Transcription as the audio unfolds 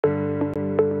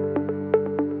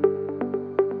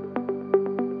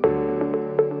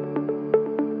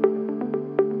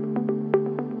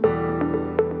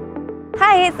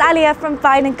Hi, it's Alia from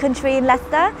Vine & Country in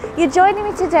Leicester. You're joining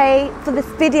me today for this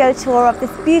video tour of this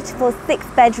beautiful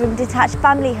 6-bedroom detached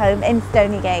family home in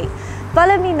Stoneygate.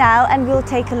 Follow me now and we'll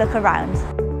take a look around.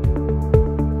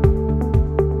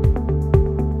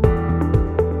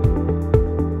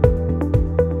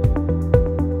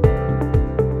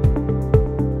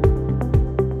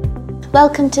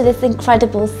 Welcome to this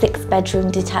incredible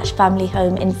 6-bedroom detached family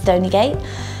home in Stoneygate.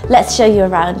 Let's show you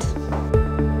around.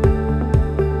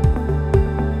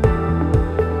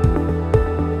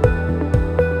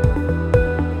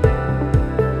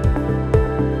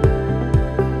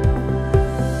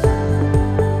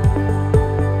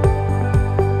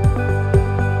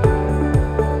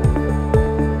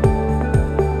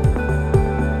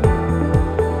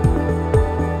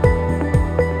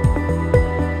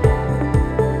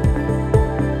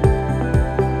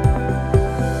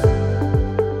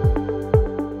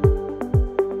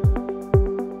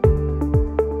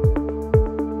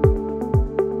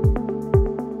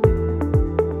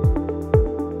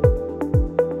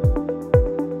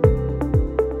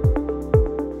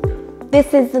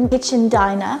 This is the kitchen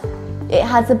diner. It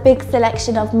has a big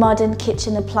selection of modern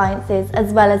kitchen appliances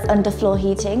as well as underfloor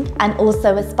heating, and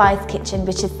also a spice kitchen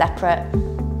which is separate.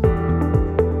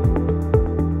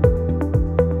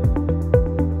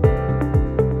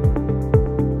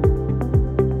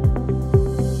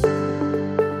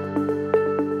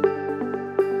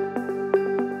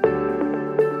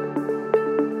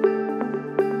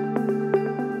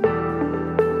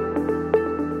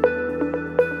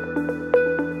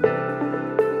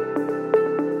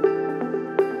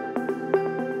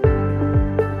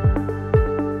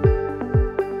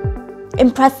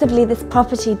 Impressively, this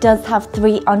property does have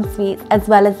 3 en-suites as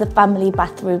well as a family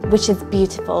bathroom, which is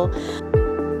beautiful.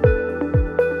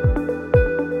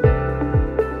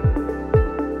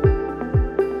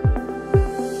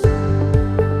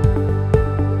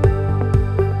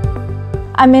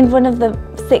 I'm in one of the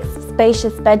 6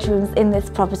 spacious bedrooms in this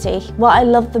property. What I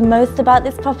love the most about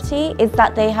this property is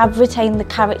that they have retained the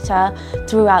character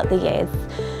throughout the years.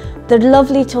 The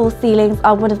lovely tall ceilings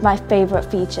are one of my favourite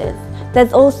features.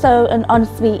 There's also an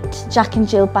ensuite Jack and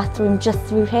Jill bathroom just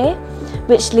through here,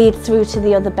 which leads through to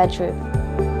the other bedroom.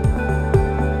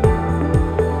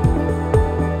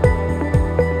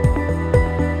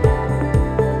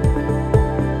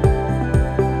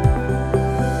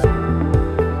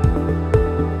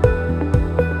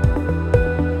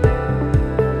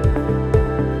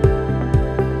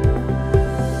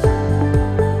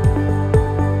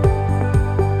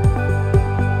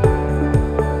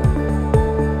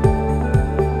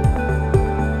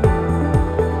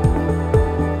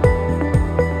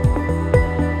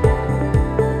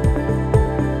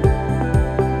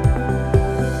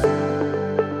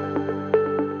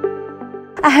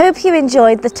 I hope you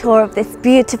enjoyed the tour of this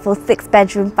beautiful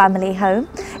 6-bedroom family home.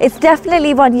 It's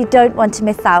definitely one you don't want to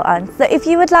miss out on. So if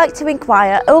you would like to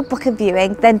inquire or book a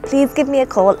viewing, then please give me a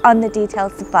call on the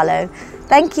details to follow.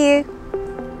 Thank you.